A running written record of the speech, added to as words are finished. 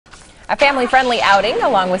A family-friendly outing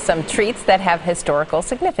along with some treats that have historical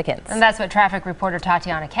significance. And that's what traffic reporter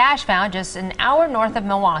Tatiana Cash found just an hour north of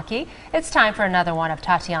Milwaukee. It's time for another one of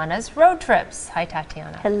Tatiana's road trips. Hi,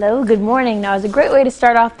 Tatiana. Hello, good morning. Now, it's a great way to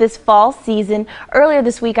start off this fall season. Earlier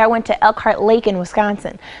this week, I went to Elkhart Lake in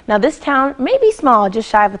Wisconsin. Now, this town may be small, just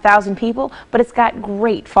shy of 1,000 people, but it's got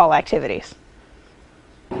great fall activities.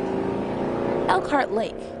 Elkhart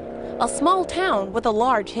Lake, a small town with a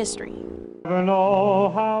large history. Maybe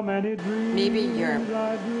your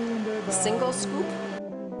single scoop?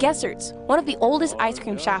 Gessert's, one of the oldest ice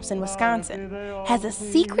cream shops in Wisconsin, has a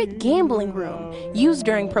secret gambling room used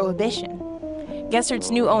during Prohibition. Gessert's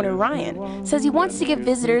new owner, Ryan, says he wants to give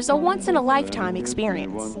visitors a once-in-a-lifetime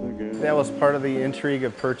experience. That was part of the intrigue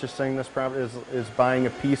of purchasing this property, is buying a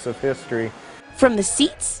piece of history. From the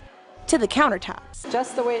seats to the countertops.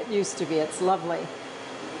 Just the way it used to be. It's lovely.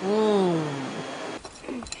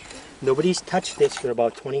 Nobody's touched this for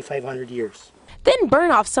about 2,500 years. Then burn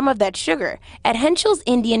off some of that sugar at Henschel's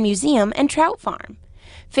Indian Museum and Trout Farm.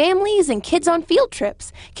 Families and kids on field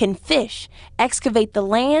trips can fish, excavate the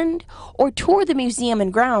land, or tour the museum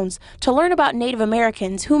and grounds to learn about Native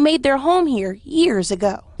Americans who made their home here years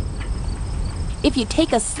ago. If you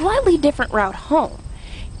take a slightly different route home,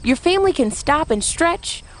 your family can stop and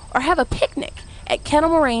stretch or have a picnic at Kettle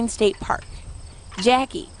Moraine State Park.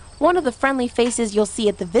 Jackie, one of the friendly faces you'll see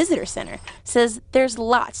at the visitor center, says there's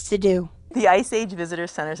lots to do. The Ice Age Visitor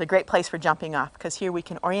Center is a great place for jumping off because here we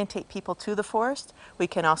can orientate people to the forest. We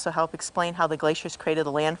can also help explain how the glaciers created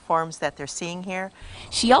the landforms that they're seeing here.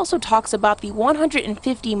 She also talks about the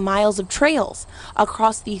 150 miles of trails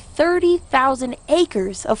across the 30,000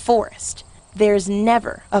 acres of forest. There's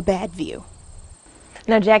never a bad view.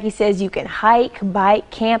 Now, Jackie says you can hike, bike,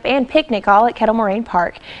 camp, and picnic all at Kettle Moraine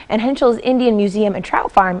Park. And Henschel's Indian Museum and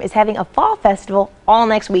Trout Farm is having a fall festival all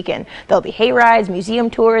next weekend. There'll be hay rides, museum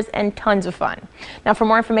tours, and tons of fun. Now, for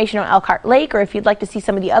more information on Elkhart Lake, or if you'd like to see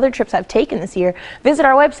some of the other trips I've taken this year, visit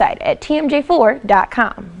our website at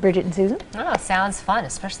TMJ4.com. Bridget and Susan? Oh, sounds fun,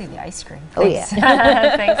 especially the ice cream. Oh, yeah.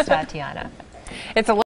 Thanks, Tatiana. It's a